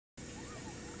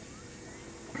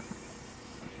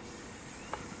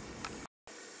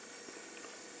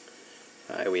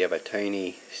We have a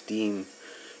tiny steam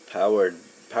power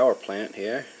plant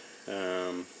here.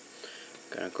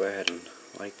 Gonna go ahead and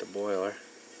light the boiler.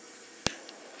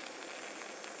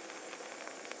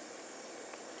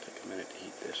 Take a minute to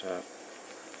heat this up.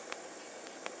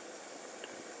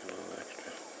 A little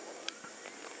extra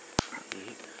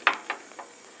heat.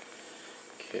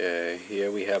 Okay,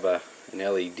 here we have an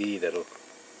LED that'll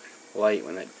light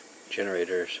when that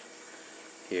generator's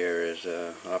here is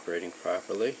operating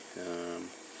properly.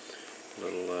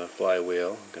 Little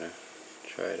flywheel. I'm gonna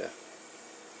try to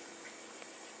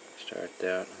start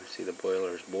that. I see the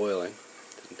boiler is boiling.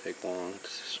 Doesn't take long.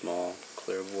 It's a small,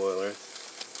 clear boiler.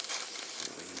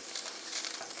 There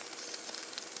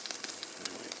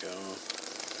we go.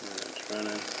 It's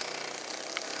running.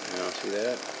 Now see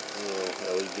that? A little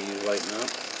LED lighting up.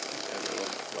 Got a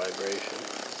little vibration.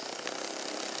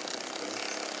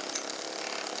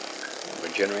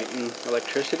 We're generating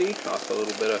electricity off a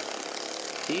little bit of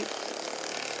heat.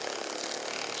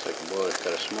 Looks like the boiler's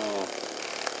got a small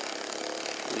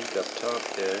leak up top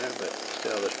there, but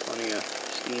still there's plenty of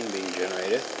steam being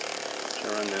generated to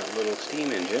run that little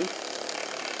steam engine.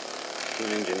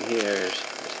 Steam engine here is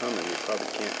humming. You probably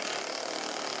can't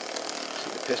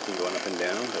see the piston going up and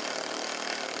down, but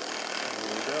there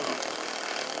we go.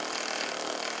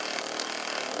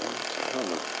 It's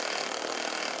humming.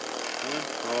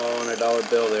 All on a $1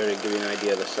 bill there to give you an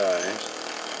idea of the size.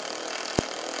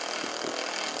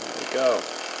 There we go.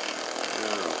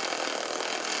 Now,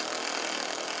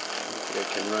 they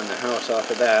can run the house off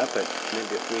of that, but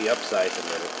maybe if we upsize it a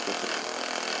little.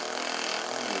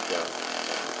 There we go.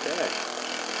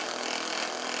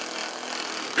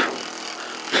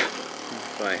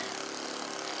 Okay.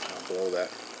 I'll blow that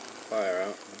fire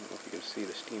out. I don't know if you can see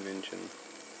the steam engine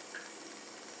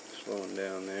slowing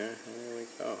down there. There we